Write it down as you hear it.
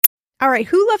All right,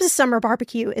 who loves a summer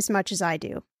barbecue as much as I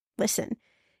do? Listen,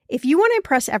 if you want to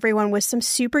impress everyone with some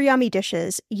super yummy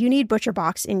dishes, you need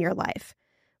ButcherBox in your life.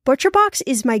 ButcherBox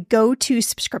is my go-to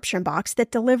subscription box that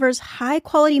delivers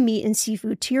high-quality meat and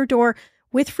seafood to your door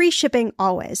with free shipping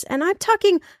always. And I'm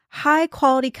talking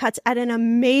high-quality cuts at an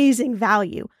amazing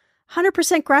value.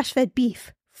 100% grass-fed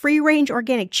beef, free-range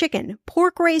organic chicken,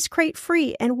 pork raised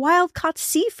crate-free, and wild-caught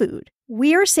seafood.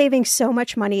 We are saving so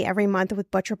much money every month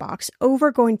with ButcherBox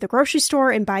over going to the grocery store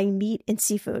and buying meat and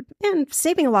seafood, and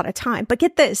saving a lot of time. But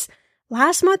get this,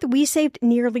 last month we saved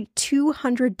nearly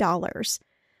 $200.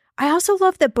 I also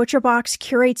love that ButcherBox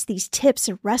curates these tips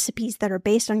and recipes that are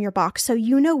based on your box so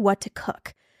you know what to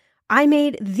cook. I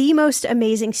made the most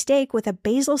amazing steak with a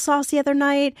basil sauce the other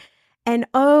night, and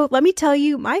oh, let me tell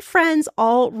you, my friends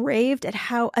all raved at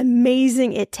how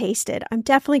amazing it tasted. I'm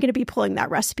definitely going to be pulling that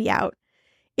recipe out.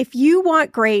 If you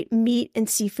want great meat and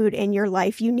seafood in your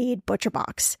life, you need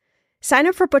ButcherBox. Sign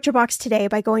up for ButcherBox today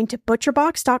by going to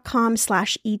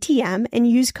butcherbox.com/ETM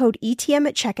and use code ETM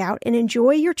at checkout and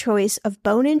enjoy your choice of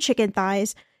bone-in chicken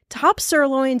thighs, top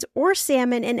sirloins, or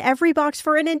salmon in every box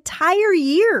for an entire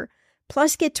year.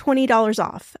 Plus, get $20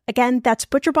 off. Again, that's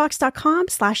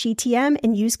butcherbox.com/ETM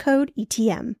and use code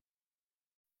ETM.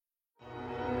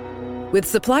 With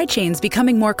supply chains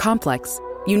becoming more complex,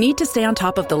 you need to stay on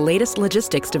top of the latest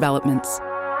logistics developments.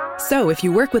 So if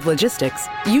you work with logistics,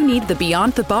 you need the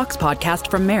Beyond the Box podcast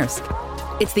from Maersk.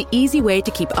 It's the easy way to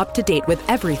keep up to date with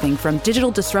everything from digital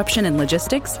disruption in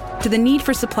logistics to the need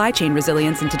for supply chain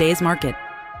resilience in today's market.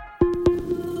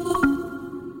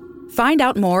 Find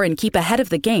out more and keep ahead of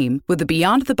the game with the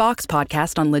Beyond the Box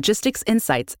podcast on logistics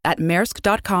insights at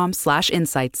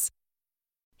maersk.com/insights.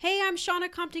 Hey, I'm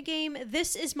Shauna Compton Game.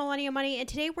 This is Millennial Money, and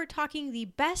today we're talking the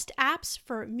best apps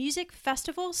for music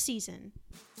festival season.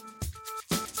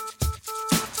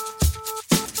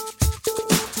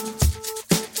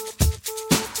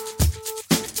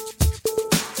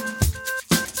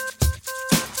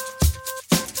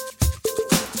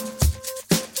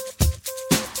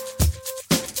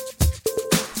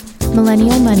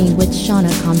 Millennial Money with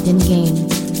Shauna Compton Game.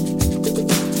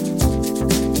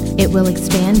 It will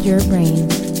expand your brain.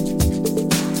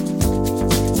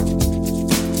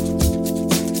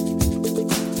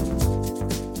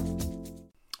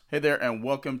 Hey there, and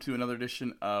welcome to another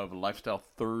edition of Lifestyle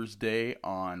Thursday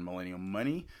on Millennial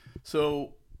Money.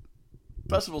 So,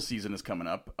 festival season is coming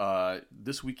up.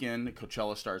 This weekend,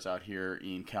 Coachella starts out here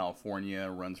in California,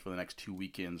 runs for the next 2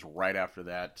 weekends. Right after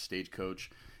that, Stagecoach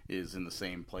is in the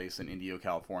same place in Indio,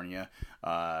 California,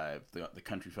 the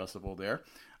country festival there.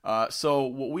 So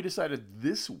what we decided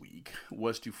this week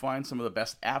was to find some of the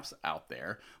best apps out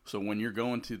there. So when you're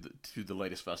going to the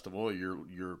latest festival,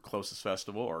 your closest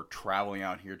festival, or traveling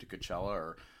out here to Coachella,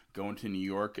 or going to New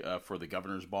York for the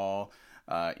Governor's Ball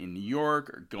in New York,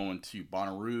 or going to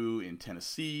Bonnaroo in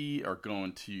Tennessee, or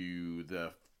going to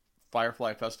the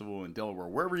Firefly Festival in Delaware,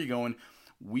 wherever you're going,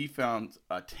 we found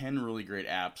 10 really great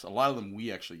apps. A lot of them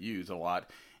we actually use a lot.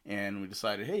 And we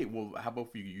decided, hey, well, how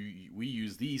about we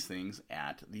use these things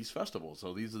at these festivals?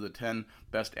 So these are the 10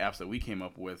 best apps that we came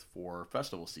up with for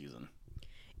festival season.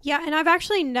 Yeah, and I've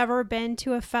actually never been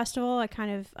to a festival. I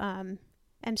kind of am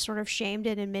sort of shamed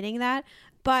in admitting that.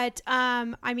 But,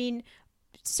 I mean,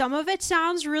 some of it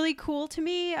sounds really cool to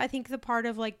me. I think the part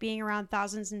of, like, being around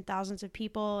thousands and thousands of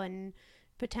people and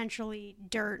potentially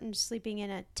dirt and sleeping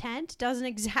in a tent doesn't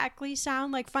exactly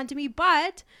sound like fun to me,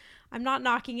 but I'm not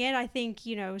knocking it. I think,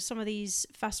 you know, some of these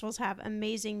festivals have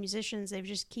amazing musicians. They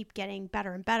just keep getting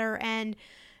better and better. And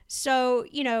so,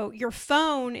 you know, your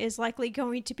phone is likely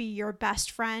going to be your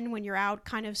best friend when you're out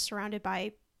kind of surrounded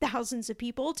by thousands of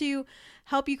people to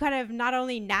help you kind of not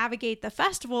only navigate the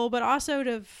festival, but also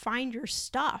to find your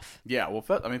stuff. Yeah, well,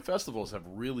 festivals have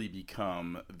really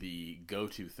become the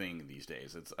go-to thing these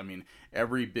days.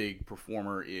 Every big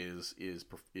performer is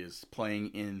playing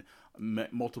in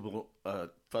multiple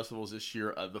festivals this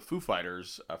year. The Foo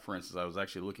Fighters, for instance, I was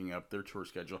actually looking up their tour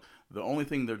schedule. The only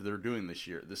thing they're doing this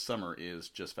summer, is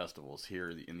just festivals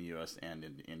here in the U.S. and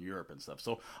in Europe and stuff.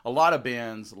 So a lot of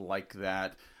bands like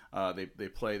that. They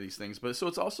play these things, but so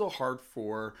it's also hard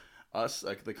for us,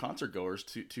 like the concert goers,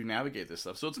 to navigate this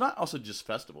stuff. So it's not also just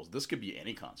festivals. This could be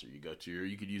any concert you go to, or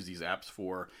you could use these apps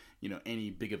for, you know, any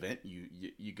big event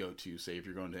you go to. Say if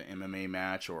you're going to an MMA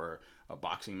match or a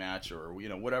boxing match, or, you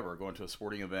know, whatever, going to a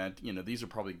sporting event. You know, these are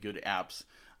probably good apps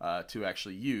to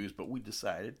actually use. But we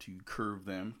decided to curve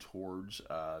them towards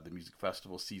the music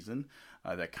festival season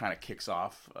that kind of kicks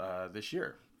off this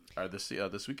year, or this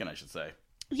weekend, I should say.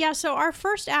 Yeah, so our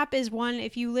first app is one,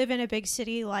 if you live in a big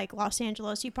city like Los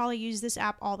Angeles, you probably use this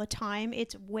app all the time.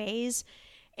 It's Waze.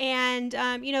 And,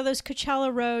 those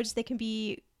Coachella roads, they can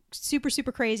be super,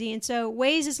 super crazy. And so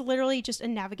Waze is literally just a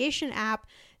navigation app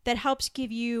that helps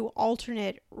give you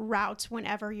alternate routes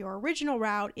whenever your original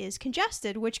route is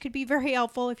congested, which could be very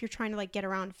helpful if you're trying to like get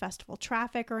around festival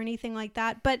traffic or anything like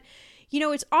that. But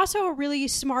it's also a really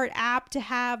smart app to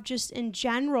have just in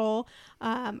general.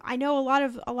 I know a lot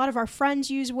of our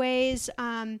friends use Waze.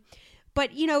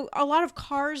 But, a lot of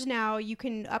cars now you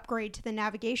can upgrade to the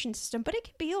navigation system, but it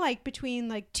can be like between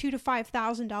like $2,000 to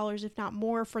 $5,000, if not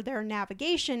more, for their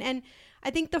navigation. And I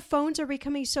think the phones are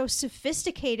becoming so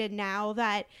sophisticated now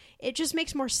that it just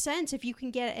makes more sense if you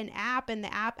can get an app and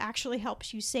the app actually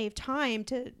helps you save time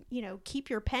to,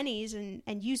 keep your pennies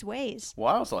and use Waze.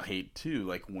 Well, I also hate too,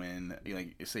 like when,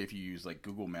 say if you use like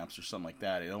Google Maps or something like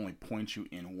that, it only points you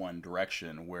in one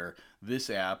direction, where this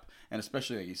app, and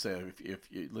especially like you said, if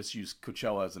let's use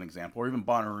Coachella as an example, or even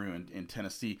Bonnaroo in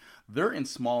Tennessee, they're in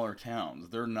smaller towns.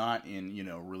 They're not in,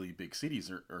 really big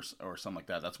cities or something like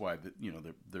that. That's why,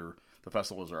 the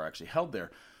festivals are actually held there.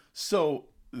 So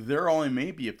there only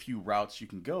may be a few routes you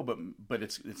can go, but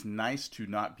it's nice to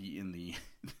not be in the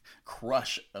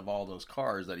crush of all those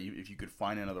cars. That if you could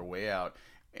find another way out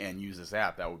and use this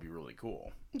app, that would be really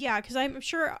cool. Yeah, because I'm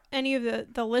sure any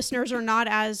of the listeners are not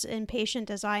as impatient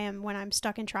as I am when I'm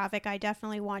stuck in traffic. I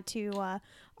definitely want to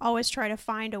always try to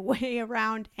find a way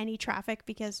around any traffic,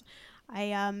 because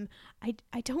I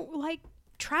don't like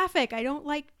traffic. I don't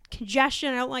like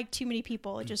congestion. I don't like too many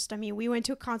people. We went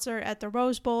to a concert at the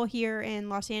Rose Bowl here in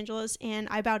Los Angeles, and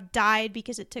I about died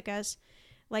because it took us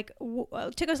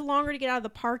longer to get out of the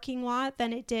parking lot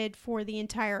than it did for the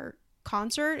entire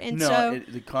concert. And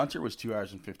the concert was 2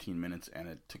 hours and 15 minutes, and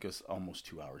it took us almost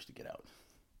 2 hours to get out.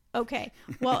 Okay,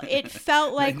 well, it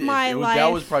felt like my life.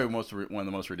 That was probably one of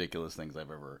the most ridiculous things I've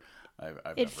ever.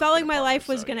 It felt like my life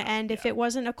was going to end if it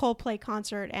wasn't a Coldplay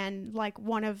concert, and like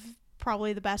one of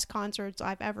probably the best concerts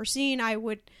I've ever seen. I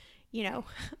would,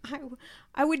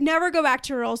 I would never go back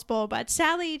to Rose Bowl, but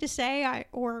sadly to say,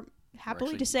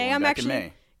 happily to say, I'm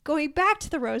actually going back to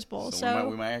the Rose Bowl. So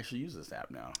we might actually use this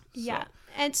app now. Yeah.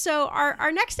 And so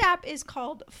our next app is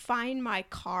called Find My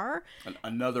Car.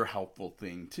 Another helpful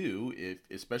thing too,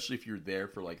 especially if you're there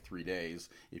for like 3 days,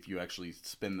 if you actually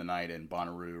spend the night in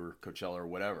Bonnaroo or Coachella or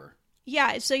whatever.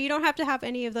 Yeah, so you don't have to have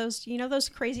any of those, those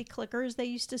crazy clickers they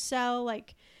used to sell,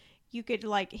 like you could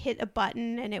like hit a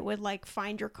button and it would like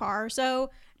find your car. So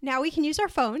now we can use our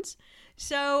phones.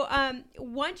 So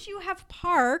once you have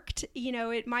parked,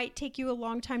 it might take you a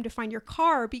long time to find your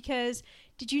car, because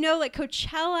did you know that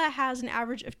Coachella has an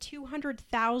average of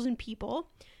 200,000 people,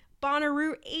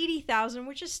 Bonnaroo 80,000,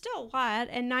 which is still a lot,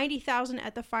 and 90,000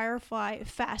 at the Firefly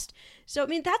Fest. So,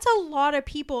 that's a lot of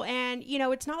people. And,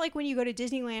 it's not like when you go to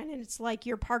Disneyland and it's like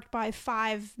you're parked by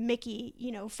five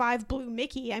blue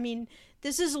Mickey.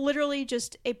 This is literally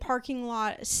just a parking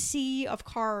lot, sea of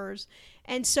cars.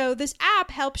 And so this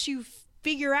app helps you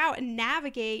figure out and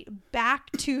navigate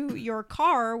back to your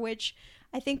car, which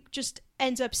I think just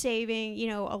ends up saving,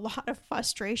 a lot of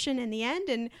frustration in the end,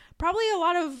 and probably a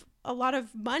lot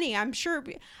of money. I'm sure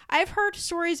I've heard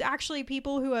stories, actually,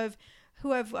 people who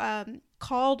have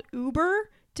called Uber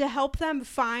to help them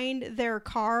find their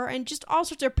car, and just all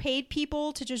sorts of paid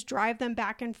people to just drive them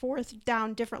back and forth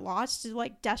down different lots to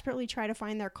like desperately try to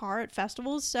find their car at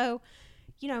festivals. So,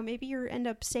 maybe you end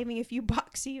up saving a few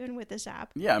bucks even with this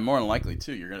app. Yeah, more than likely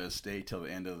too. You're going to stay till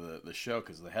the end of the show,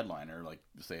 because the headliner, like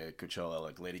say at Coachella,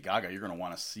 like Lady Gaga, you're going to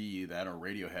want to see that, or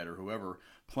Radiohead or whoever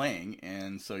playing,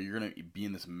 and so you're going to be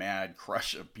in this mad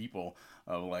crush of people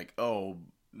of like, oh,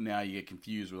 now you get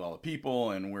confused with all the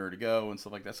people and where to go and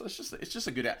stuff like that. So it's just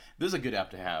a good app. This is a good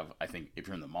app to have, I think, if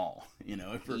you're in the mall,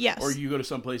 yes. Or you go to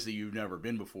some place that you've never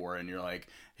been before and you're like,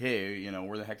 hey,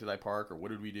 where the heck did I park, or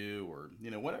what did we do, or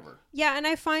whatever. Yeah, and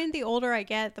I find the older I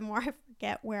get, the more I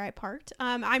forget where I parked.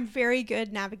 I'm very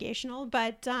good navigational,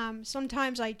 but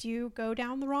sometimes I do go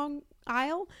down the wrong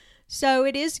aisle. So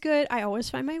it is good. I always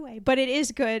find my way, but it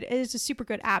is good. It is a super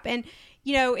good app. And,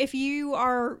 if you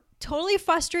are totally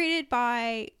frustrated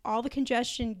by all the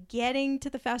congestion getting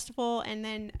to the festival and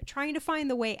then trying to find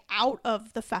the way out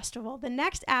of the festival, the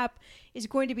next app is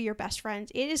going to be your best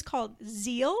friend. It is called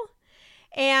Zeal,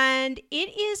 and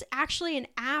it is actually an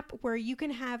app where you can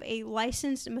have a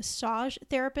licensed massage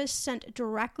therapist sent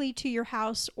directly to your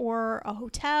house or a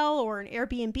hotel or an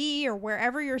Airbnb or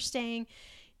wherever you're staying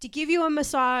to give you a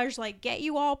massage, like get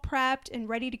you all prepped and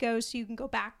ready to go so you can go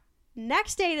back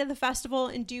next day to the festival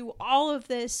and do all of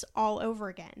this all over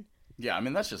again. Yeah,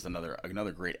 that's just another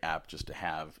great app just to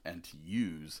have and to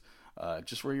use.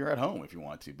 just where you're at home if you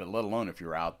want to, but let alone if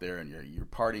you're out there and you're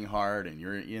partying hard and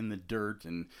you're in the dirt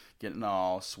and getting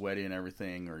all sweaty and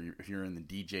everything, or if you're in the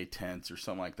DJ tents or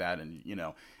something like that. And,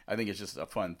 I think it's just a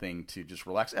fun thing to just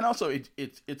relax. And also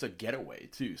it's a getaway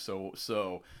too.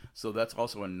 So that's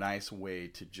also a nice way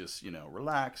to just,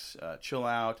 relax, chill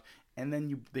out. And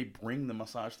then they bring the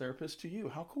massage therapist to you.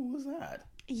 How cool is that?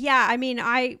 Yeah, I mean,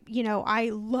 I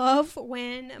love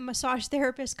when a massage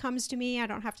therapist comes to me. I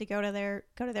don't have to go to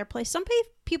their place. Some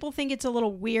people think it's a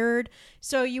little weird,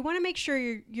 so you want to make sure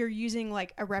you're using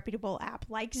like a reputable app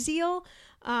like Zeal.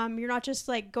 You're not just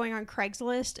like going on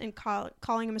Craigslist and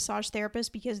calling a massage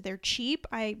therapist because they're cheap.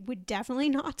 I would definitely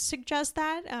not suggest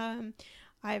that.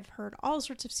 I've heard all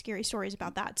sorts of scary stories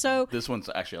about that. So this one's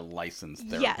actually a licensed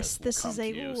therapist. Yes, this is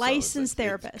a licensed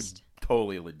therapist. It's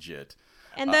totally legit.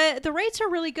 And the rates are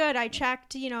really good. I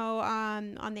checked,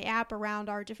 on the app around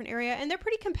our different area, and they're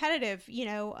pretty competitive,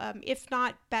 if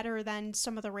not better than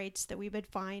some of the rates that we would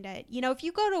find at, if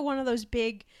you go to one of those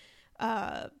big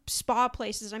spa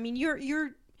places. I mean,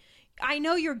 I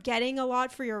know you're getting a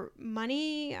lot for your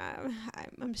money. I'm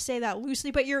going to say that loosely,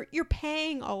 but you're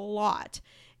paying a lot.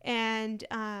 And,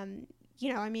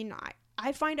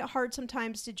 I find it hard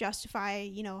sometimes to justify,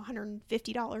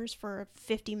 $150 for a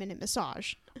 50-minute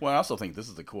massage. Well, I also think this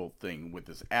is the cool thing with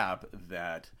this app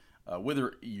that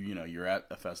whether you're at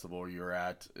a festival or you're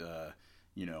at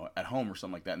at home or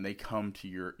something like that, and they come to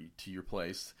your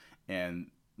place, and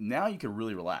now you can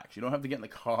really relax. You don't have to get in the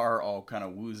car all kind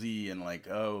of woozy and like,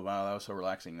 oh wow, that was so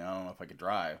relaxing. Now I don't know if I could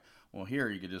drive. Well, here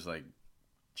you could just like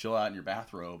chill out in your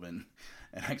bathrobe and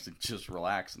actually just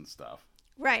relax and stuff.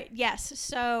 Right. Yes.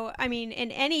 So, I mean,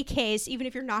 in any case, even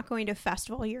if you're not going to a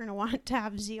festival, you're going to want to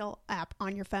have Zeal app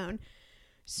on your phone.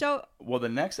 So, well, the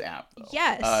next app, though,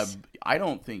 yes, I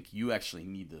don't think you actually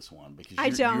need this one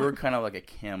because you're kind of like a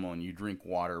camel and you drink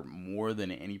water more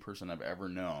than any person I've ever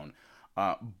known.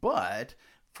 But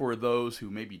for those who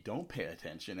maybe don't pay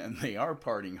attention and they are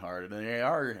partying hard and they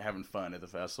are having fun at the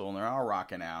festival and they are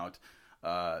rocking out,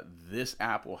 this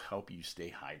app will help you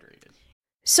stay hydrated.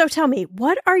 So tell me,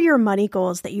 what are your money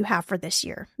goals that you have for this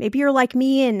year? Maybe you're like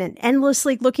me and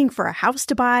endlessly looking for a house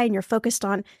to buy and you're focused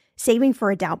on saving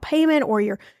for a down payment, or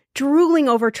you're drooling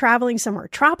over traveling somewhere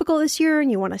tropical this year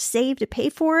and you want to save to pay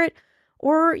for it,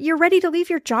 or you're ready to leave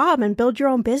your job and build your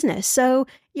own business. So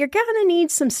you're going to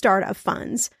need some startup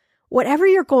funds. Whatever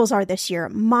your goals are this year,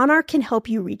 Monarch can help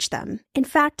you reach them. In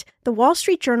fact, the Wall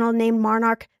Street Journal named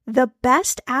Monarch the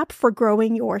best app for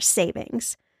growing your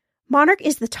savings. Monarch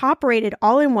is the top-rated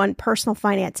all-in-one personal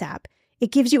finance app. It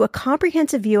gives you a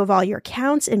comprehensive view of all your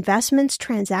accounts, investments,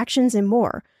 transactions, and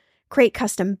more. Create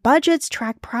custom budgets,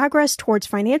 track progress towards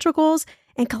financial goals,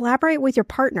 and collaborate with your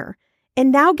partner.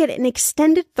 And now get an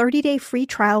extended 30-day free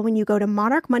trial when you go to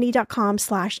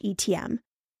monarchmoney.com/ETM.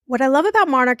 What I love about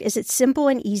Monarch is its simple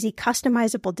and easy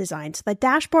customizable design, so the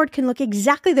dashboard can look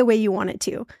exactly the way you want it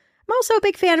to. I'm also a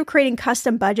big fan of creating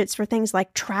custom budgets for things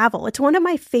like travel. It's one of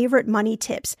my favorite money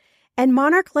tips. And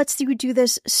Monarch lets you do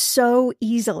this so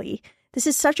easily. This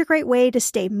is such a great way to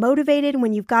stay motivated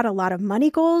when you've got a lot of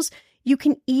money goals. You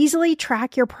can easily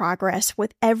track your progress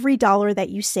with every dollar that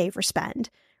you save or spend.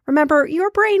 Remember,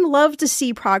 your brain loves to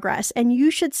see progress, and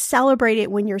you should celebrate it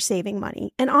when you're saving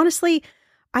money. And honestly,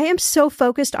 I am so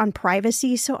focused on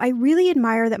privacy, so I really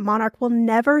admire that Monarch will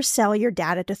never sell your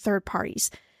data to third parties.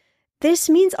 This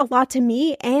means a lot to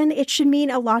me, and it should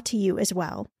mean a lot to you as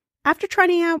well. After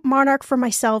trying out Monarch for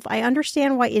myself, I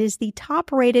understand why it is the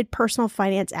top-rated personal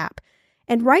finance app.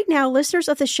 And right now, listeners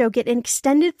of the show get an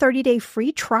extended 30-day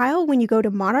free trial when you go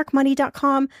to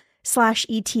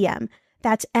monarchmoney.com/ETM.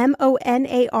 That's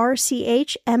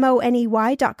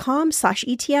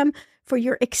monarchmoney.com/ETM for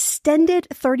your extended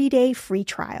 30-day free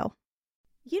trial.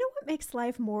 You know what makes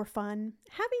life more fun?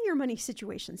 Having your money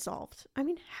situation solved. I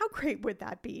mean, how great would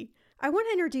that be? I want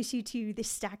to introduce you to the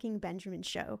Stacking Benjamin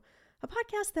Show, a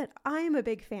podcast that I am a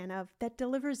big fan of that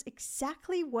delivers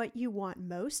exactly what you want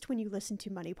most when you listen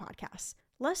to money podcasts.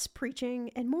 Less preaching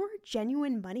and more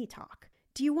genuine money talk.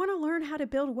 Do you want to learn how to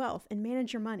build wealth and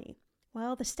manage your money?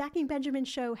 Well, the Stacking Benjamin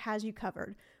Show has you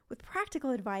covered with practical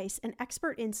advice and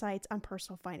expert insights on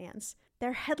personal finance.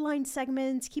 Their headline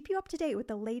segments keep you up to date with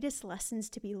the latest lessons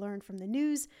to be learned from the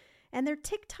news, and their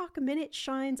TikTok Minute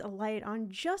shines a light on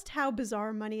just how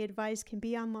bizarre money advice can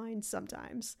be online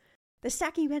sometimes. The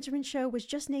Stacking Benjamin Show was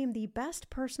just named the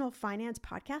best personal finance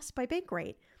podcast by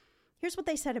Bankrate. Here's what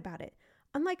they said about it.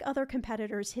 Unlike other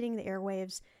competitors hitting the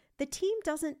airwaves, the team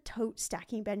doesn't tote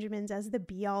Stacking Benjamins as the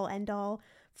be-all, end-all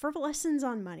for lessons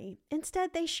on money.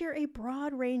 Instead, they share a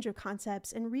broad range of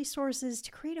concepts and resources to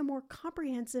create a more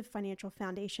comprehensive financial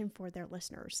foundation for their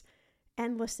listeners.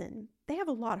 And listen, they have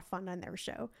a lot of fun on their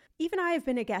show. Even I have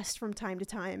been a guest from time to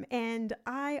time, and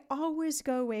I always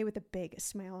go away with a big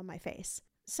smile on my face.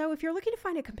 So if you're looking to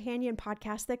find a companion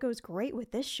podcast that goes great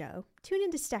with this show, tune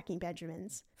into Stacking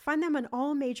Benjamins. Find them on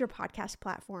all major podcast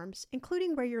platforms,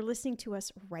 including where you're listening to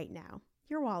us right now.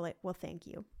 Your wallet will thank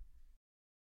you.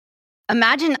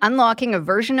 Imagine unlocking a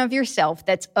version of yourself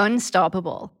that's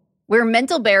unstoppable, where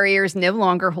mental barriers no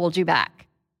longer hold you back.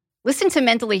 Listen to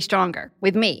Mentally Stronger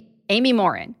with me, Amy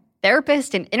Morin,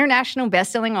 therapist and international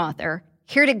best-selling author,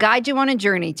 here to guide you on a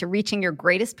journey to reaching your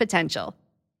greatest potential.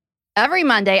 Every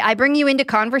Monday, I bring you into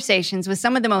conversations with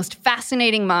some of the most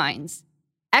fascinating minds.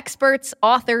 Experts,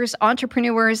 authors,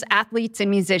 entrepreneurs, athletes,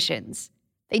 and musicians.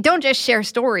 They don't just share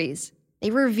stories. They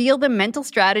reveal the mental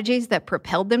strategies that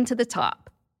propelled them to the top.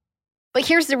 But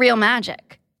here's the real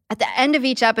magic. At the end of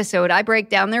each episode, I break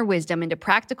down their wisdom into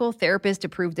practical,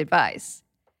 therapist-approved advice.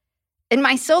 In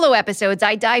my solo episodes,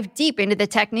 I dive deep into the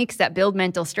techniques that build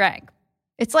mental strength.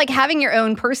 It's like having your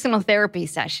own personal therapy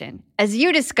session as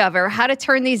you discover how to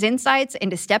turn these insights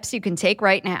into steps you can take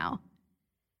right now.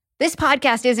 This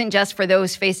podcast isn't just for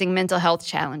those facing mental health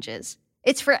challenges.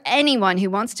 It's for anyone who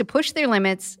wants to push their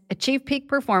limits, achieve peak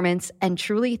performance, and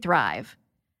truly thrive.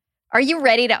 Are you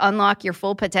ready to unlock your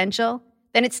full potential?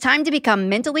 Then it's time to become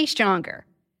mentally stronger.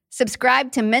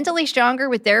 Subscribe to Mentally Stronger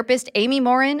with therapist Amy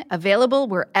Morin, available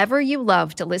wherever you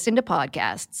love to listen to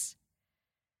podcasts.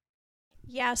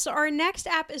 Yeah, so our next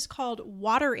app is called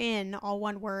Water In, all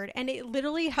one word, and it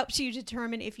literally helps you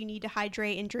determine if you need to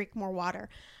hydrate and drink more water.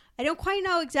 I don't quite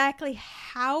know exactly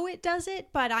how it does it,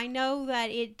 but I know that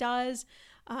it does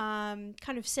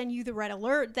kind of send you the red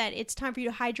alert that it's time for you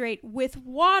to hydrate with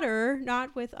water,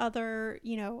 not with other,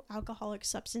 alcoholic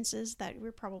substances that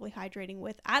we're probably hydrating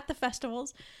with at the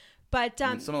festivals. But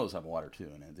some of those have water too,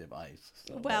 and they have ice.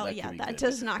 So that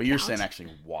does not count. But you're saying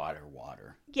actually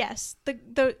water. Yes,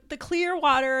 the clear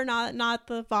water, not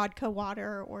the vodka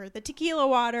water or the tequila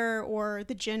water or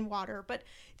the gin water, but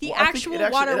the actual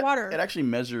water. It actually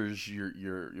measures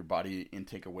your body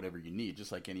intake of whatever you need,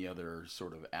 just like any other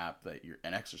sort of app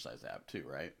an exercise app too,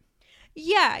 right?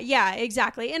 Yeah,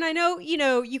 exactly. And I know,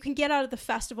 you can get out of the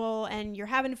festival and you're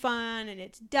having fun and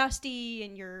it's dusty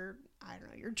and you're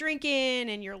drinking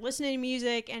and you're listening to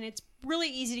music and it's really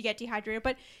easy to get dehydrated.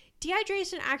 But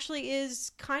dehydration actually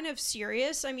is kind of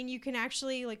serious. I mean, you can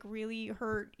actually really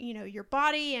hurt, your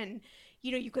body and,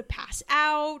 you could pass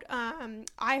out.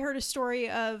 I heard a story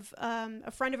of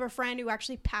a friend of a friend who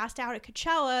actually passed out at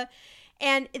Coachella.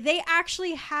 And they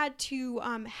actually had to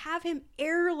have him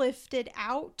airlifted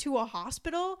out to a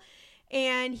hospital.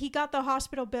 And he got the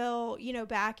hospital bill,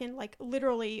 back and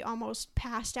literally almost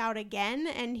passed out again.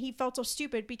 And he felt so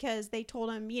stupid because they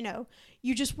told him,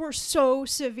 you just were so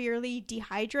severely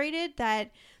dehydrated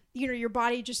that, your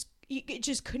body just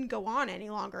couldn't go on any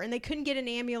longer. And they couldn't get an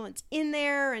ambulance in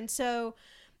there. And so,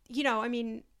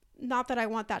 not that I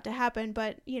want that to happen,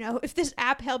 but, if this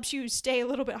app helps you stay a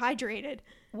little bit hydrated.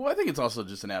 Well, I think it's also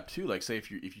just an app too. Like, say if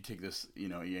you take this,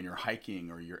 and you're hiking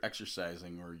or you're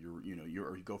exercising or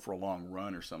or you go for a long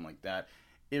run or something like that,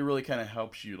 it really kind of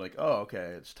helps you. Like, oh,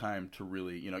 okay, it's time to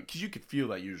really, because you could feel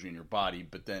that usually in your body.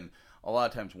 But then a lot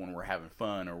of times when we're having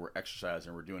fun or we're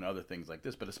exercising or we're doing other things like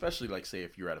this, but especially say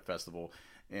if you're at a festival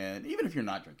and even if you're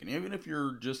not drinking, even if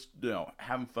you're just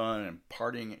having fun and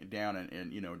partying down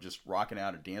and just rocking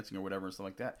out or dancing or whatever and stuff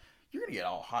like that, you're going to get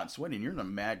all hot and sweaty and you're in a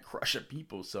mad crush of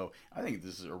people. So I think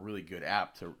this is a really good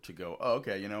app to go, oh,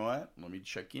 okay, you know what? Let me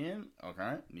check in.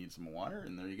 Okay, need some water,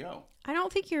 and there you go. I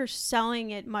don't think you're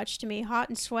selling it much to me. Hot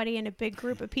and sweaty in a big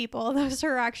group of people. Those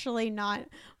are actually not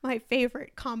my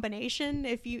favorite combination.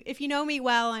 If you know me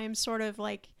well, I am sort of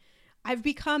I've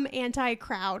become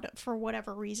anti-crowd for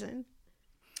whatever reason.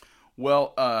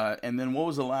 Well, and then what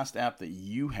was the last app that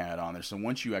you had on there? So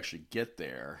once you actually get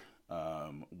there,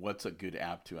 what's a good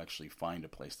app to actually find a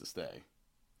place to stay?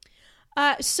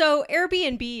 So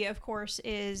Airbnb, of course,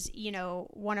 is,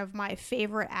 one of my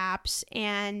favorite apps.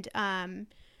 And, I'm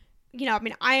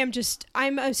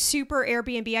a super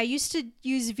Airbnb. I used to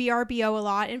use VRBO a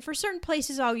lot. And for certain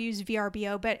places, I'll use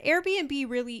VRBO. But Airbnb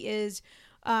really is,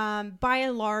 by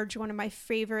and large, one of my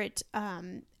favorite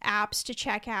apps to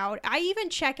check out. I even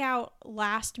check out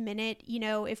last minute.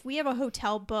 If we have a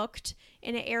hotel booked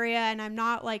in an area and I'm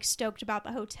not stoked about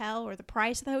the hotel or the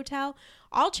price of the hotel,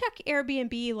 I'll check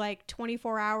Airbnb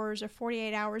 24 hours or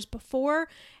 48 hours before,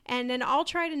 and then I'll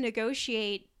try to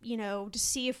negotiate, to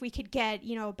see if we could get,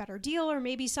 a better deal, or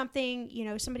maybe something,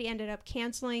 somebody ended up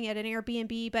canceling at an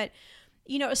Airbnb. But,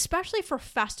 especially for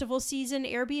festival season,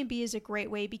 Airbnb is a great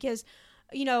way because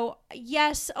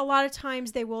yes, a lot of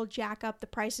times they will jack up the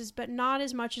prices, but not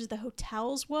as much as the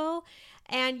hotels will.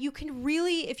 And you can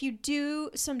really, if you do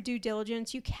some due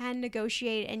diligence, you can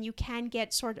negotiate and you can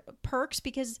get sort of perks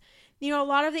because, a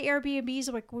lot of the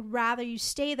Airbnbs would rather you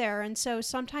stay there. And so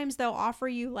sometimes they'll offer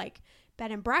you like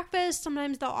bed and breakfast.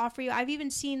 Sometimes they'll offer you, I've even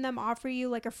seen them offer you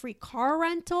like a free car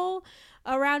rental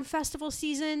around festival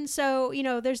season. So,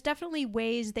 there's definitely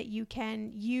ways that you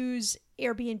can use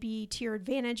Airbnb to your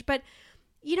advantage. But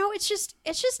it's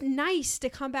just nice to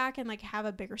come back and like have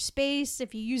a bigger space.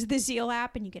 If you use the Zeal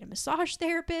app and you get a massage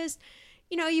therapist,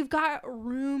 you've got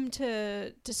room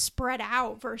to spread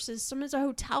out versus sometimes a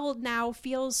hotel now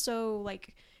feels so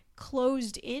like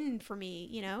closed in for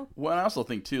me, Well, I also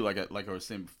think too, like I was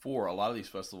saying before, a lot of these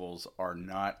festivals are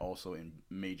not also in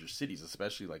major cities,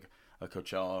 especially like a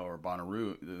Coachella or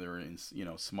Bonnaroo. They're in,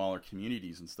 smaller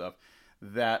communities and stuff.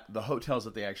 That the hotels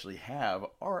that they actually have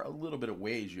are a little bit of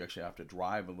ways. You actually have to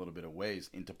drive a little bit of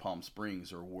ways into Palm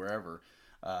Springs or wherever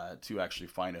to actually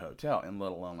find a hotel, and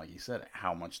let alone, like you said,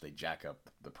 how much they jack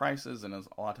up the prices, and a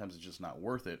lot of times it's just not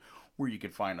worth it. Where you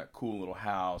could find a cool little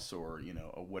house or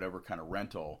a whatever kind of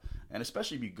rental, and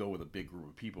especially if you go with a big group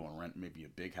of people and rent maybe a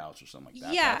big house or something like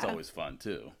that. Yeah, that's always fun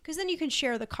too. Because then you can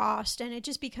share the cost, and it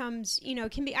just becomes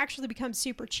actually become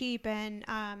super cheap. And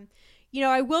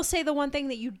I will say the one thing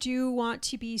that you do want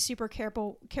to be super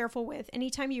careful with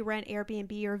anytime you rent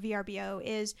Airbnb or VRBO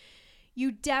is you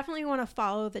definitely want to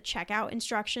follow the checkout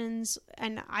instructions.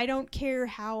 And I don't care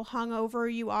how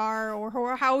hungover you are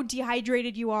or how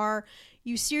dehydrated you are.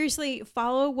 You seriously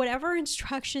follow whatever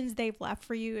instructions they've left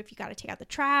for you. If you got to take out the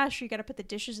trash, or you got to put the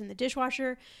dishes in the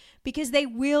dishwasher, because they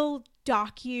will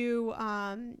dock you,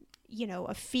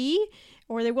 a fee,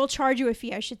 or they will charge you a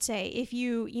fee, I should say, if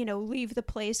you, leave the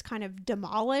place kind of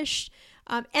demolished,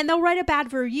 and they'll write a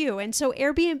bad review. And so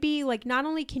Airbnb, like, not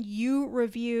only can you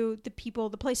review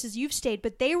the places you've stayed,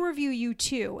 but they review you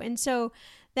too. And so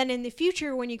then in the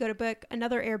future, when you go to book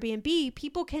another Airbnb,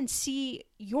 people can see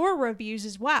your reviews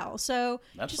as well. So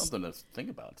that's something to think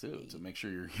about too, to make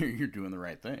sure you're doing the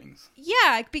right things.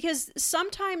 Yeah, because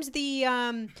sometimes the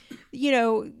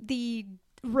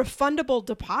refundable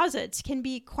deposits can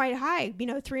be quite high,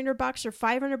 $300 or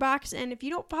 $500. And if you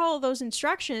don't follow those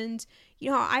instructions,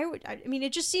 it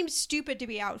just seems stupid to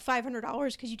be out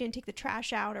 $500 because you didn't take the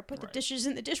trash out or put the dishes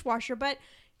in the dishwasher. But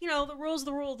the rule's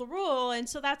the rule. And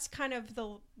so that's kind of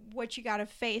what you got to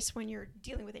face when you're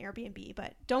dealing with Airbnb.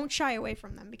 But don't shy away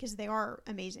from them because they are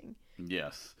amazing.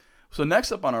 Yes. So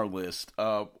next up on our list,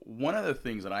 one of the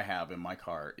things that I have in my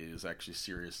car is actually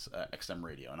Sirius XM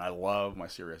radio. And I love my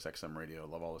Sirius XM radio. I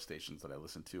love all the stations that I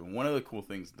listen to. And one of the cool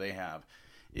things they have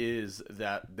is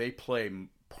that they play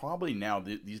probably now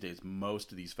these days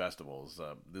most of these festivals.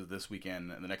 This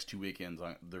weekend and the next 2 weekends,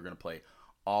 they're going to play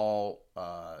all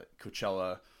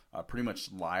Coachella pretty much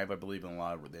live, I believe, in a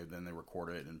lot of then they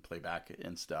record it and play back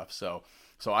and stuff. So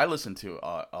I listen to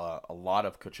a lot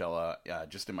of Coachella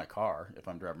just in my car if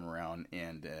I'm driving around,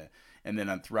 and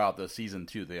then throughout the season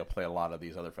too, they'll play a lot of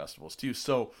these other festivals too.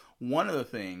 So one of the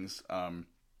things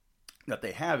that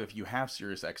they have, if you have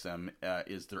SiriusXM,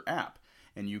 is their app.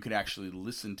 And you can actually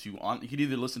listen to you can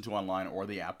either listen to online or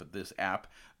the app. But this app,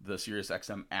 the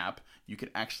SiriusXM app, you can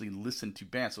actually listen to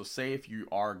bands. So say if you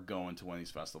are going to one of these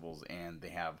festivals and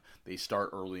they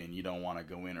start early and you don't want to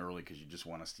go in early because you just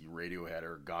want to see Radiohead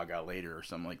or Gaga later or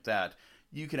something like that,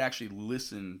 you could actually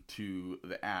listen to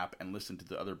the app and listen to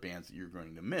the other bands that you're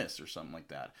going to miss or something like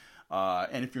that.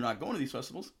 And if you're not going to these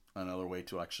festivals, another way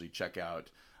to actually check out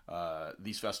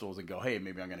these festivals and go, hey,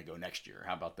 maybe I'm going to go next year.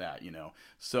 How about that?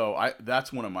 So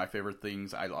that's one of my favorite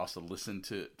things. I also listen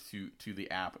to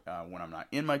the app when I'm not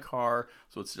in my car.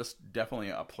 So it's just definitely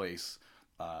a place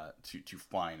to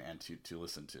find and to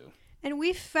listen to. And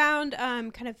we found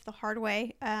kind of the hard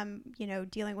way,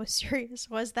 dealing with Sirius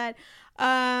was that,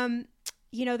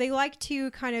 they like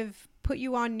to kind of put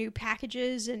you on new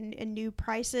packages and new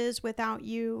prices without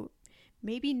you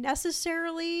maybe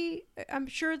necessarily, I'm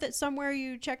sure that somewhere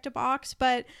you checked a box,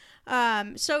 but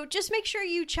so just make sure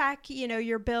you check,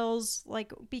 your bills,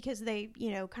 like, because they,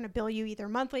 kind of bill you either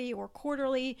monthly or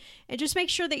quarterly, and just make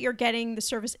sure that you're getting the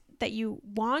service that you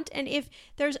want. And if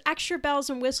there's extra bells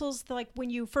and whistles, like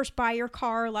when you first buy your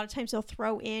car, a lot of times they'll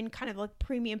throw in kind of like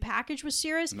premium package with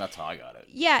Sirius. And that's how I got it.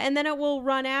 Yeah, and then it will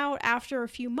run out after a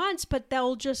few months, but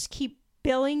they'll just keep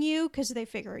billing you because they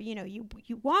figure, you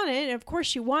want it. And of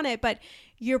course you want it, but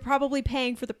you're probably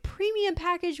paying for the premium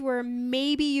package where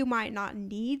maybe you might not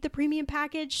need the premium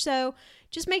package. So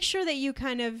just make sure that you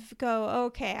kind of go,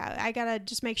 okay, I got to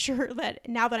just make sure that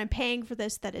now that I'm paying for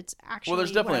this, that it's actually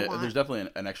there's definitely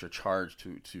an extra charge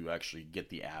to actually get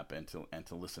the app and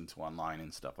to listen to online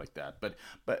and stuff like that.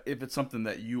 But if it's something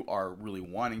that you are really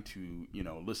wanting to,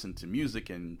 listen to music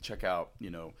and check out,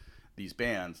 these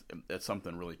bands, that's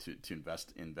something really to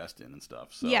invest in and stuff.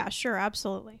 So yeah, sure,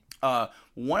 absolutely.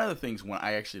 One of the things when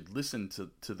I actually listen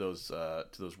to those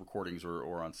recordings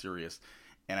or on Sirius,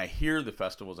 and I hear the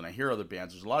festivals and I hear other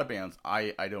bands, there's a lot of bands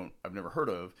I've never heard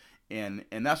of, and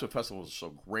that's what festivals are so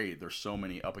great. There's so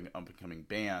many up and coming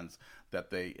bands that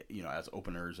they, as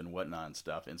openers and whatnot and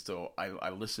stuff. And so I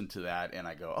listen to that and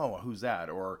I go, oh, who's that?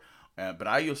 But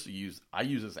I use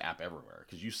this app everywhere,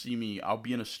 because you see me, I'll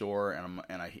be in a store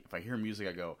if I hear music,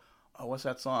 I go, oh, what's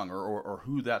that song, or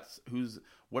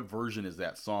what version is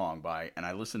that song by? And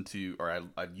I listen to, or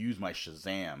I use my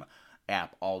Shazam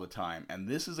app all the time. And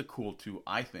this is a cool tool,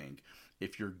 I think,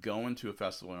 if you're going to a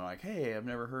festival and you're like, hey, I've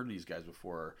never heard of these guys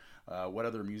before. What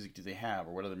other music do they have,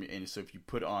 and so if you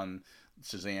put on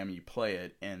Shazam, you play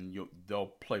it, and they'll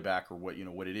play back or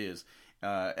what it is.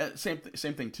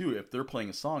 Same thing too. If they're playing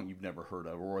a song you've never heard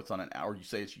of, or it's on an hour, you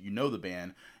say the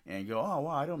band, and you go, oh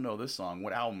wow, I don't know this song.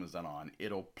 What album is that on?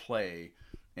 It'll play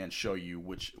and show you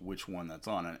which one that's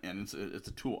on, and it's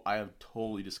a tool. I have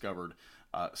totally discovered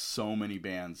so many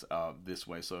bands this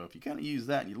way. So if you kind of use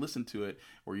that and you listen to it,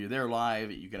 or you're there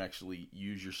live, you can actually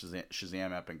use your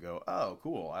Shazam app and go, oh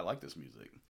cool, I like this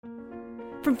music.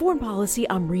 From Foreign Policy,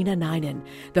 I'm Rena Ninan,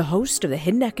 the host of The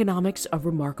Hidden Economics of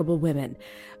Remarkable Women.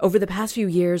 Over the past few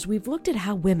years, we've looked at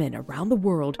how women around the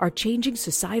world are changing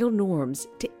societal norms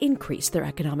to increase their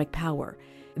economic power.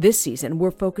 This season, we're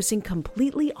focusing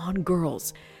completely on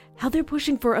girls, how they're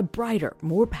pushing for a brighter,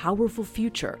 more powerful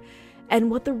future, and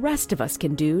what the rest of us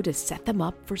can do to set them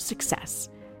up for success.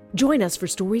 Join us for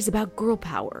stories about girl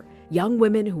power, young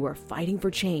women who are fighting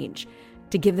for change,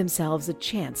 to give themselves a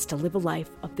chance to live a life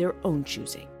of their own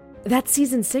choosing. That's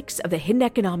Season 6 of The Hidden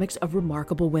Economics of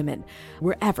Remarkable Women,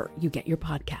 wherever you get your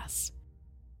podcasts.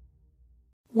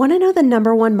 Want to know the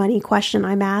number one money question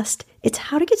I'm asked? It's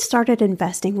how to get started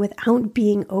investing without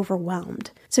being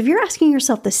overwhelmed. So if you're asking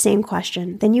yourself the same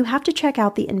question, then you have to check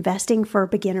out the Investing for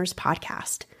Beginners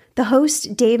podcast. The hosts,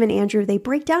 Dave and Andrew, they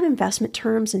break down investment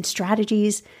terms and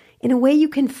strategies in a way you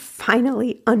can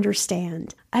finally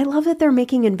understand. I love that they're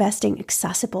making investing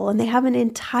accessible, and they have an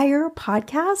entire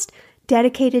podcast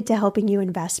dedicated to helping you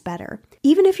invest better.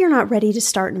 Even if you're not ready to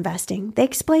start investing, they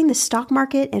explain the stock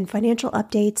market and financial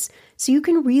updates so you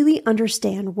can really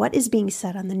understand what is being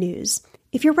said on the news.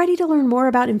 If you're ready to learn more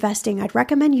about investing, I'd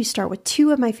recommend you start with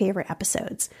 2 of my favorite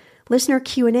episodes. Listener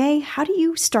Q&A, how do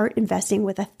you start investing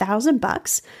with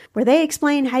 $1,000, where they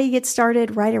explain how you get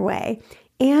started right away,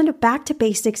 and Back to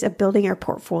Basics of Building Your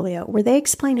Portfolio, where they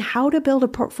explain how to build a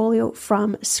portfolio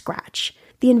from scratch.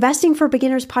 The Investing for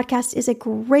Beginners podcast is a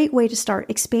great way to start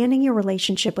expanding your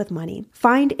relationship with money.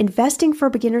 Find Investing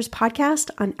for Beginners podcast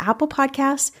on Apple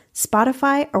Podcasts,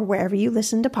 Spotify, or wherever you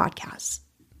listen to podcasts.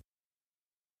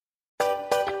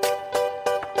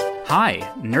 Hi,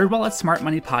 NerdWallet's Smart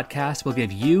Money Podcast will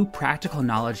give you practical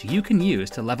knowledge you can use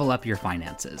to level up your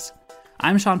finances.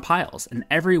 I'm Sean Piles, and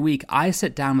every week I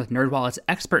sit down with NerdWallet's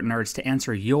expert nerds to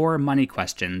answer your money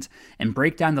questions and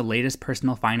break down the latest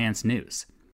personal finance news.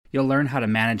 You'll learn how to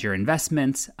manage your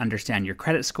investments, understand your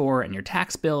credit score and your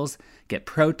tax bills, get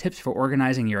pro tips for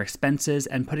organizing your expenses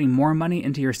and putting more money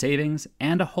into your savings,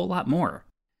 and a whole lot more.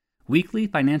 Weekly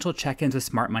financial check-ins with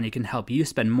Smart Money can help you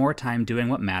spend more time doing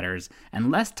what matters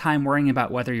and less time worrying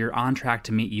about whether you're on track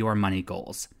to meet your money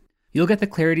goals. You'll get the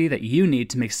clarity that you need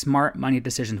to make smart money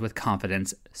decisions with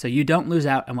confidence so you don't lose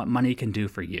out on what money can do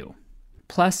for you.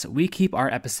 Plus, we keep our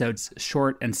episodes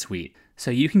short and sweet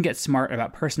so you can get smart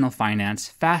about personal finance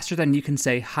faster than you can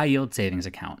say high-yield savings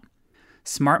account.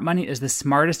 Smart Money is the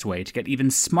smartest way to get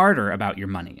even smarter about your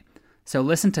money. So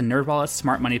listen to NerdWallet's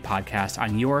Smart Money podcast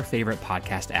on your favorite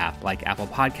podcast app like Apple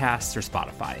Podcasts or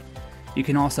Spotify. You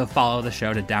can also follow the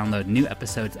show to download new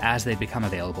episodes as they become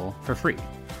available for free.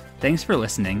 Thanks for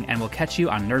listening, and we'll catch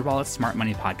you on NerdWallet's Smart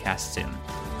Money podcast soon.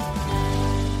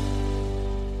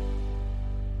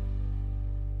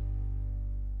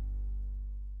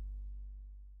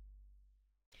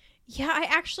 Yeah, I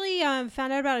actually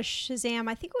found out about a Shazam.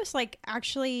 I think it was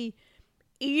actually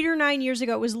 8 or 9 years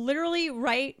ago. It was literally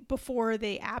right before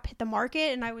the app hit the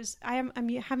market, and I'm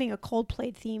having a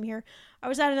Coldplay theme here. I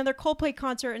was at another Coldplay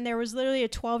concert, and there was literally a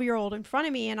 12-year-old in front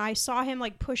of me, and I saw him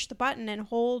push the button and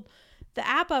hold the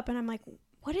app up, and I'm like,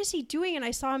 what is he doing? And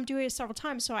I saw him doing it several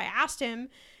times. So I asked him,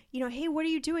 hey, what are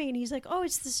you doing? And he's like, oh,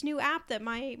 it's this new app that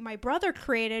my brother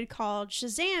created called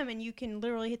Shazam. And you can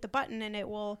literally hit the button and it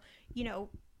will,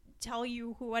 tell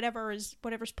you whatever's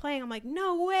playing. I'm like,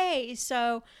 no way.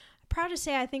 So proud to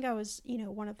say I think I was,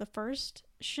 one of the first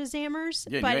Shazammers.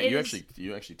 Yeah, but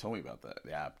you actually told me about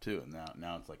the app too, and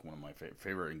now it's like one of my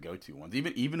favorite and go-to ones.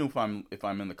 Even if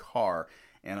I'm in the car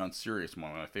and on Sirius,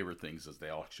 one of my favorite things is they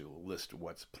all actually list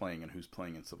what's playing and who's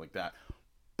playing and stuff like that.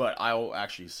 But I'll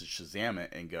actually Shazam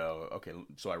it and go, okay,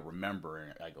 so I remember,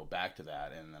 and I go back to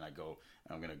that, and then I'm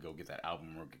going to go get that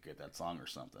album or get that song or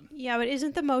something. Yeah, but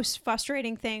isn't the most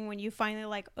frustrating thing when you finally,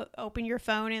 like, open your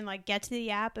phone and, like, get to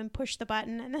the app and push the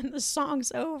button, and then the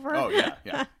song's over? Oh,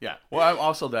 yeah. Well, I'm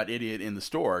also that idiot in the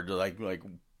store, like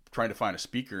trying to find a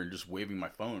speaker and just waving my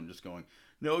phone, just going,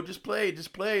 no, just play. It's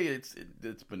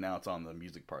but now it's on the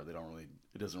music part.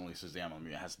 It doesn't really Shazam on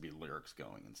me. It has to be lyrics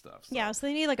going and stuff. So. Yeah, so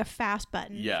they need like a fast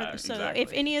button. Yeah, so exactly. If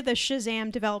any of the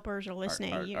Shazam developers are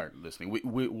listening, are listening,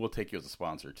 we'll take you as a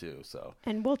sponsor too. So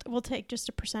and we'll take just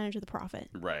a percentage of the profit.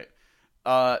 Right.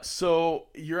 So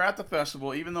you're at the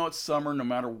festival, even though it's summer. No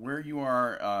matter where you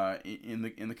are in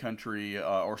the country,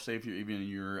 or say if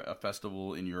you're a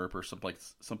festival in Europe or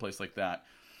someplace like that.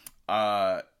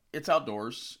 It's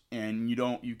outdoors, and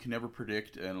you can never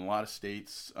predict. In a lot of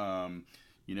states,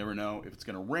 you never know if it's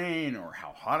going to rain or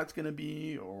how hot it's going to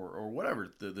be or whatever.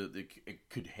 It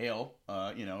could hail,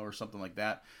 or something like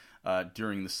that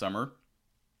during the summer.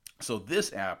 So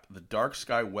this app, the Dark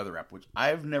Sky Weather app, which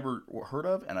I've never heard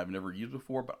of and I've never used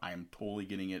before, but I am totally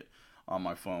getting it on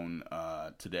my phone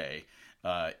today.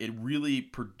 It really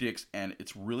predicts, and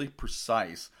it's really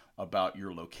precise about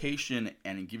your location,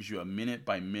 and it gives you a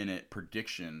minute-by-minute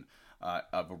prediction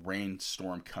of a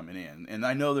rainstorm coming in. And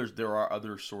I know there are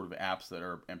other sort of apps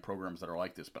and programs that are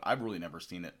like this, but I've really never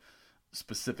seen it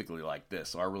specifically like this,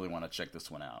 so I really want to check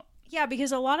this one out. Yeah,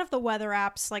 because a lot of the weather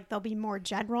apps, like, they'll be more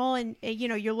general, and,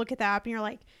 you look at the app and you're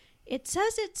like, it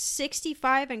says it's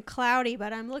 65 and cloudy,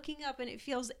 but I'm looking up and it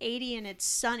feels 80 and it's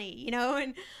sunny,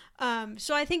 and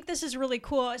so I think this is really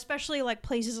cool, especially like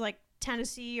places like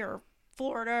Tennessee or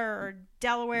Florida or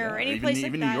Delaware or any place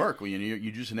like that. Even New York,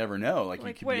 you just never know. Like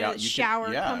you could be out,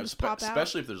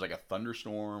 especially if there's like a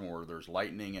thunderstorm or there's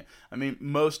lightning. I mean,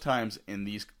 most times in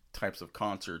these types of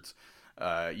concerts,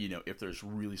 if there's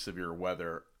really severe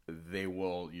weather, they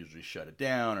will usually shut it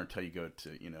down or tell you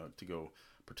to go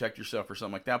protect yourself or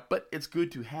something like that. But it's good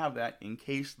to have that in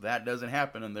case that doesn't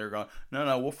happen, and they're going,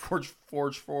 no, we'll forge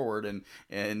forward, and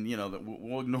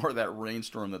we'll ignore that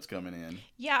rainstorm that's coming in.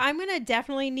 Yeah, I'm gonna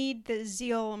definitely need the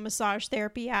Zeal massage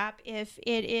therapy app if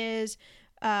it is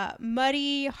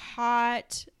muddy,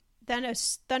 hot, then a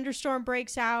thunderstorm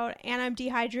breaks out, and I'm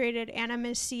dehydrated, and I'm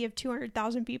in a sea of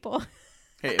 200,000 people.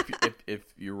 Hey, if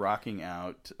you're rocking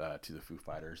out to the Foo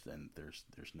Fighters, then there's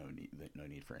no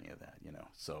need for any of that,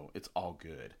 So it's all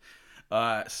good.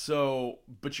 But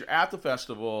you're at the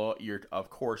festival. You're of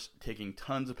course taking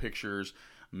tons of pictures,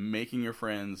 making your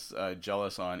friends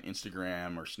jealous on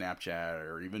Instagram or Snapchat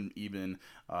or even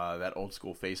that old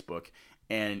school Facebook,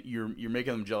 and you're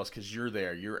making them jealous because you're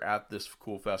there. You're at this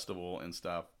cool festival and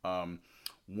stuff.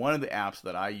 One of the apps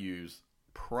that I use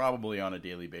probably on a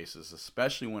daily basis,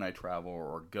 especially when I travel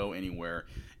or go anywhere,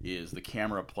 is the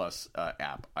Camera Plus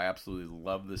app. I absolutely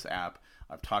love this app.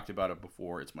 I've talked about it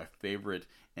before. It's my favorite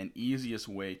and easiest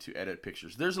way to edit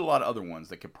pictures. There's a lot of other ones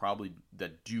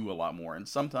that do a lot more, and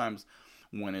sometimes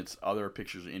when it's other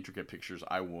pictures, intricate pictures,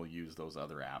 I will use those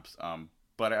other apps.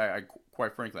 But I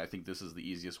quite frankly, I think this is the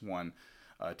easiest one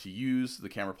to use. The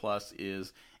Camera Plus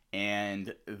is.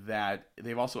 And that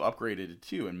they've also upgraded it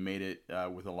too and made it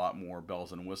with a lot more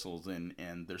bells and whistles, and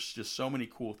there's just so many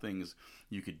cool things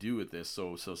you could do with this.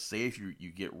 So say if you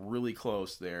get really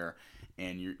close there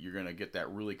and you're gonna get that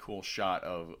really cool shot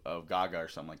of Gaga or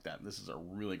something like that, this is a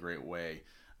really great way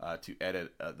to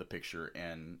edit the picture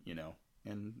and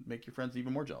make your friends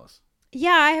even more jealous.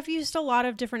 Yeah, I have used a lot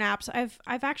of different apps.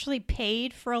 I've actually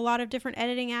paid for a lot of different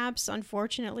editing apps,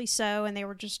 unfortunately so, and they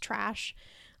were just trash.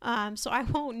 So I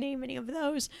won't name any of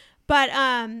those, but,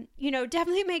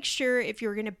 definitely make sure if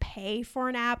you're going to pay for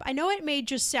an app. I know it may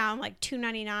just sound like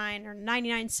 $2.99 or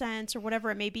 99 cents or whatever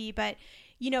it may be, but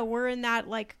we're in that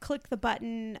like click the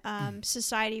button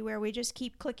society where we just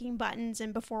keep clicking buttons,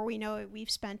 and before we know it,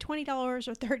 we've spent $20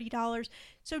 or $30.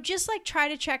 So just like try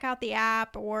to check out the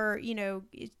app, or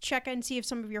check and see if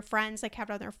some of your friends like have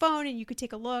it on their phone, and you could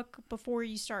take a look before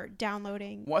you start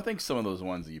downloading. Well, I think some of those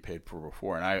ones that you paid for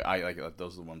before, and I like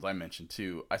those are the ones I mentioned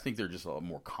too. I think they're just a little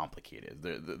more complicated.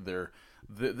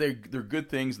 they're good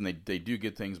things, and they do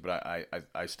good things. But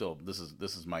I still, this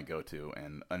is my go-to,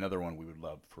 and another one we would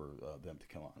love for them to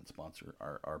come on and sponsor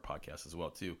our podcast as well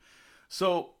too.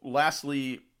 So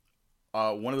lastly,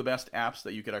 one of the best apps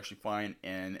that you could actually find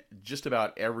in just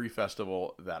about every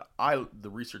festival that the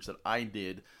research that I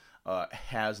did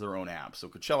has their own app. So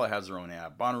Coachella has their own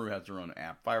app, Bonnaroo has their own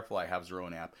app, Firefly has their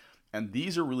own app, and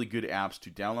these are really good apps to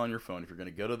download on your phone if you're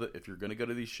going to go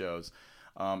to these shows.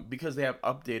 Because they have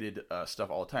updated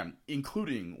stuff all the time,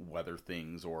 including weather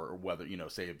things or weather.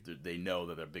 Say if they know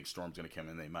that a big storm's going to come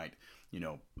in, they might,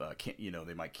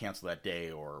 they might cancel that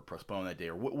day or postpone that day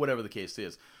or whatever the case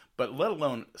is. But let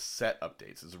alone set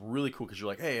updates, it's really cool because you're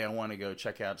like, hey, I want to go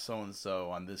check out so and so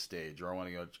on this stage, or I want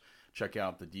to go check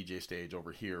out the DJ stage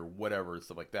over here, whatever,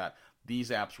 stuff like that. These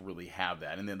apps really have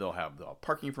that, and then they'll have the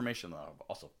parking information, they'll have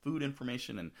also food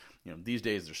information, and these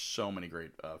days there's so many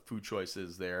great food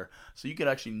choices there, so you could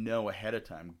actually know ahead of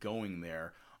time going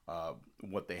there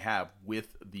what they have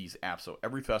with these apps. So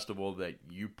every festival that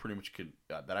you pretty much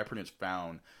that I pretty much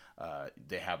found,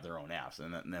 they have their own apps,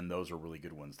 and then those are really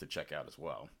good ones to check out as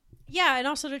well. Yeah, and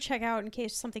also to check out in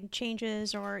case something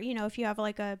changes, or if you have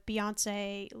like a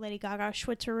Beyonce, Lady Gaga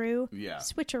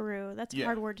switcheroo, that's a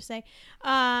hard word to say,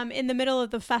 in the middle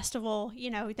of the festival,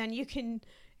 then you can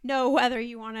know whether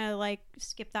you want to like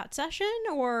skip that session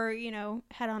or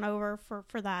head on over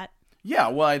for that. Yeah,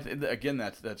 well, again,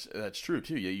 that's true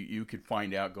too. You could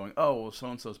find out going, oh, well, so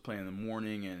and so's playing in the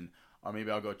morning, and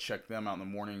maybe I'll go check them out in the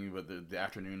morning, but the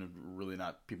afternoon is really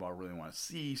not people I really want to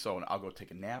see, so I'll go take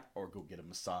a nap or go get a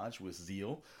massage with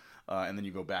Zeal, and then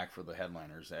you go back for the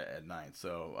headliners at night.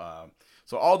 So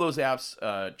all those apps,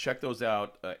 check those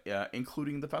out,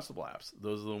 including the festival apps.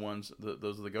 Those are the ones.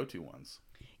 Those are the go-to ones.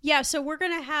 Yeah, so we're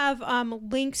going to have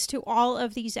links to all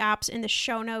of these apps in the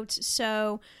show notes.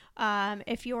 So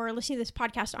if you're listening to this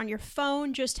podcast on your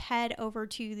phone, just head over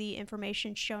to the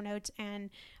information show notes,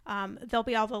 and there'll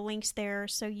be all the links there,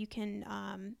 so you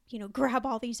can grab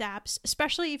all these apps,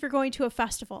 especially if you're going to a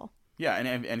festival. Yeah,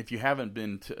 and if you haven't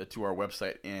been to our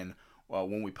website, and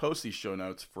when we post these show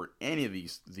notes for any of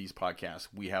these podcasts,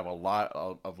 we have a lot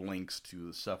of links to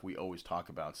the stuff we always talk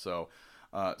about. So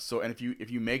and if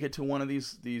you make it to one of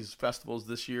these festivals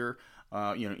this year,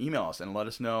 email us and let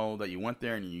us know that you went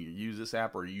there and you use this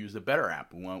app or you use a better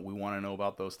app. We want to know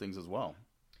about those things as well.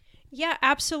 Yeah,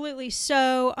 absolutely.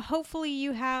 So hopefully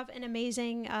you have an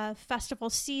amazing festival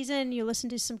season. You listen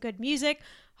to some good music.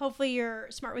 Hopefully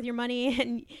you're smart with your money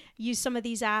and use some of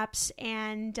these apps,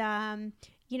 and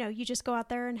you just go out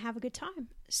there and have a good time.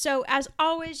 So as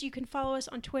always, you can follow us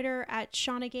on Twitter at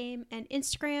ShaunaGame and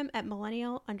Instagram at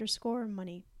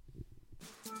millennial_money.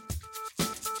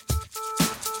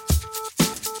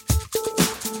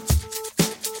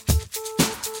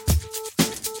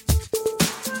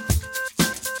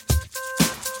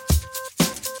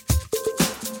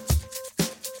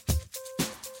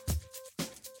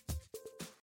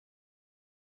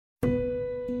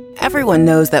 Everyone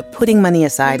knows that putting money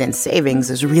aside in savings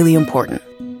is really important.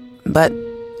 But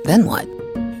then what?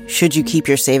 Should you keep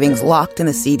your savings locked in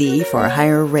a CD for a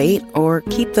higher rate, or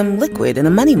keep them liquid in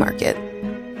a money market?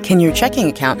 Can your checking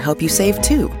account help you save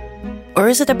too? Or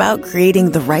is it about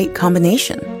creating the right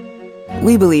combination?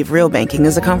 We believe real banking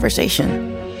is a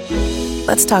conversation.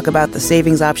 Let's talk about the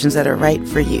savings options that are right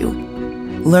for you.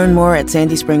 Learn more at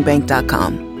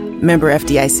sandyspringbank.com. Member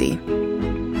FDIC.